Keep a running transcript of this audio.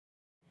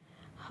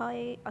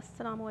Hi,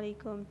 Assalamu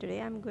alaikum. Today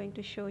I'm going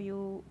to show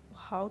you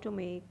how to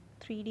make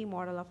 3D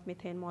model of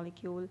methane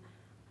molecule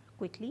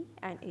quickly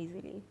and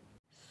easily.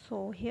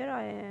 So here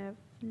I have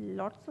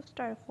lots of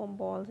styrofoam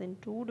balls in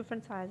two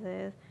different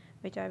sizes,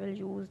 which I will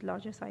use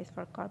larger size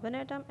for carbon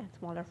atom and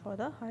smaller for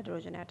the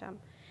hydrogen atom.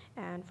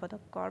 And for the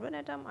carbon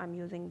atom I'm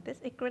using this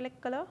acrylic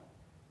color.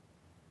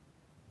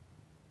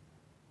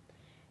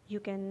 You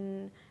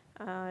can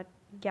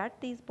get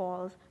these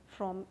balls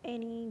from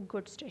any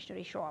good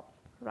stationery shop,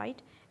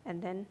 right? And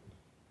then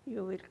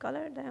you will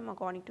color them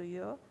according to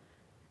your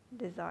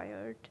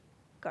desired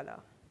color.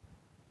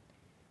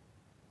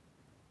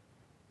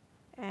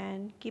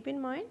 And keep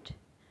in mind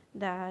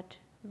that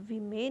we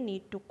may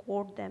need to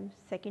coat them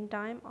second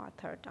time or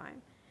third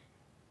time.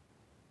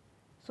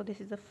 So this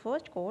is the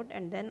first coat,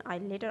 and then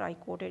later I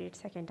coated it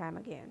second time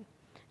again.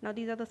 Now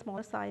these are the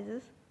smaller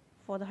sizes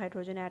for the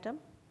hydrogen atom,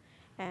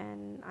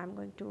 and I'm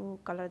going to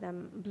color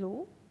them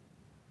blue.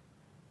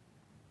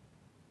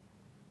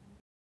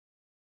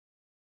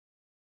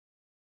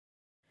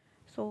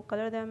 So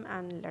color them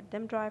and let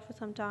them dry for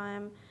some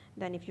time.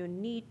 Then if you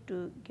need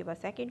to give a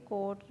second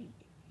coat,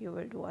 you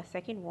will do a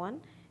second one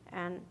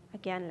and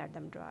again let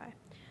them dry.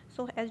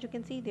 So as you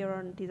can see,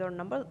 these are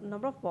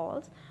number of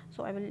balls,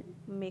 so I will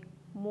make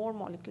more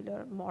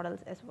molecular models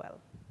as well.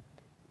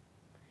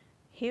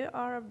 Here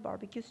are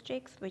barbecue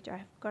sticks which I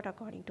have cut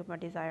according to my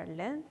desired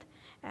length,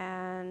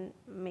 and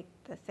make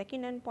the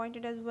second end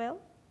pointed as well.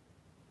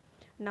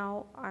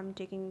 Now I'm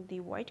taking the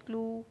white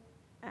glue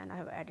and I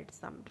have added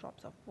some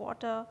drops of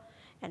water,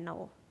 and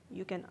now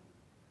you can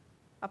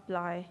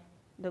apply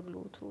the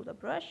glue through the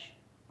brush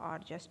or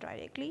just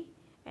directly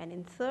and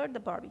insert the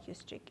barbecue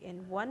stick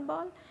in one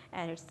ball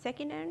and its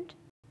second end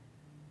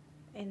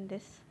in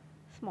this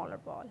smaller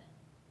ball.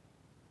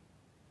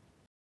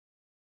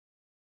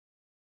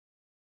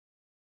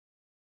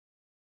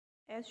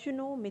 As you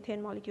know, methane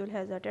molecule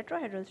has a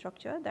tetrahedral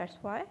structure, that's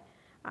why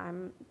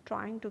I'm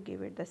trying to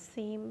give it the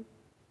same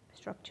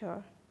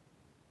structure.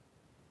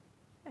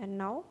 And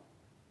now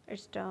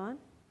it's turn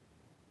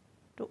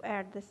to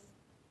add this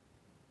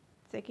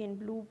second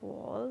blue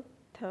ball,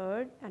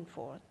 third and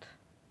fourth,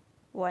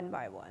 one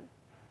by one.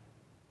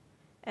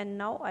 And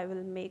now I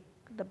will make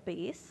the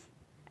base,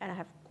 and I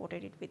have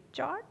coated it with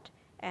chart,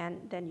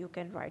 and then you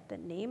can write the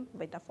name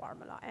with the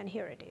formula, and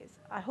here it is.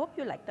 I hope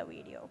you like the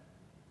video.